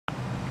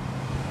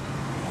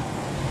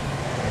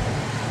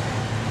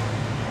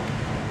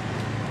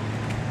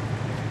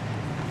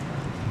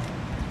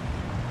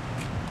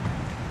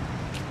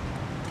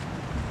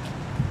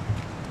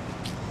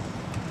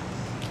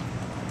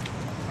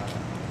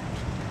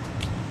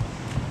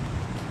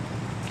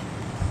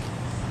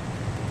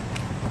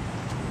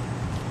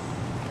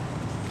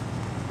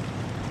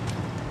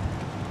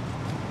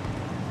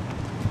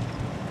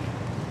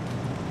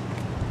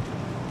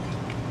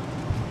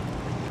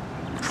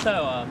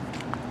So,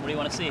 what do you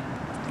want to see? I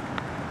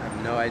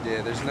have no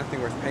idea. There's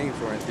nothing worth paying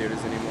for in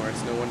theaters anymore.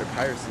 It's no wonder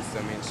piracy's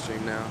so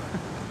mainstream now.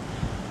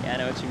 Yeah, I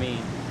know what you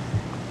mean.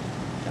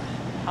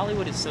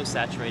 Hollywood is so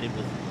saturated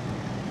with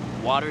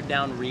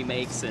watered-down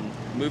remakes and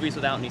movies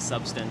without any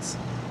substance.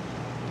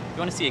 If you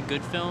want to see a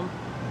good film,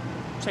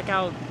 check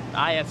out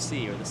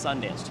IFC or the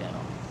Sundance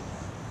Channel.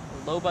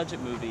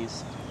 Low-budget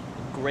movies,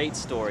 with great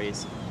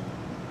stories,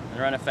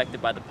 and are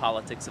unaffected by the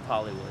politics of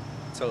Hollywood.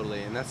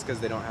 Totally, and that's because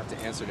they don't have to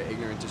answer to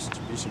ignorant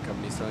distribution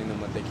companies telling them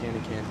what they can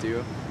and can't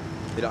do.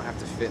 They don't have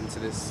to fit into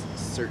this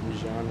certain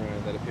genre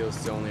that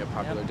appeals to only a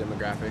popular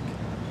demographic.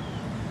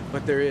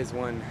 But there is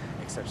one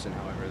exception,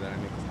 however, that I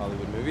make with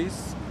Hollywood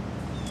movies.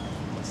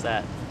 What's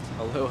that?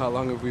 Hello, how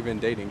long have we been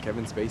dating?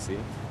 Kevin Spacey.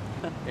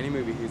 Any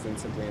movie he's in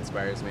simply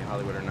inspires me,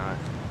 Hollywood or not.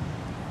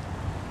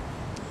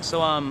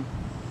 So,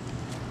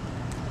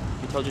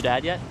 you told your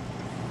dad yet?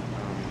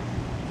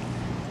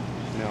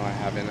 No, I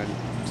haven't.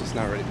 I'm just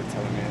not ready to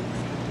tell him yet.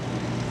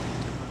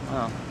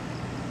 Oh.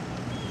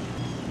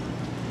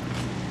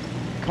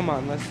 Come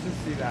on, let's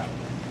just see that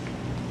one.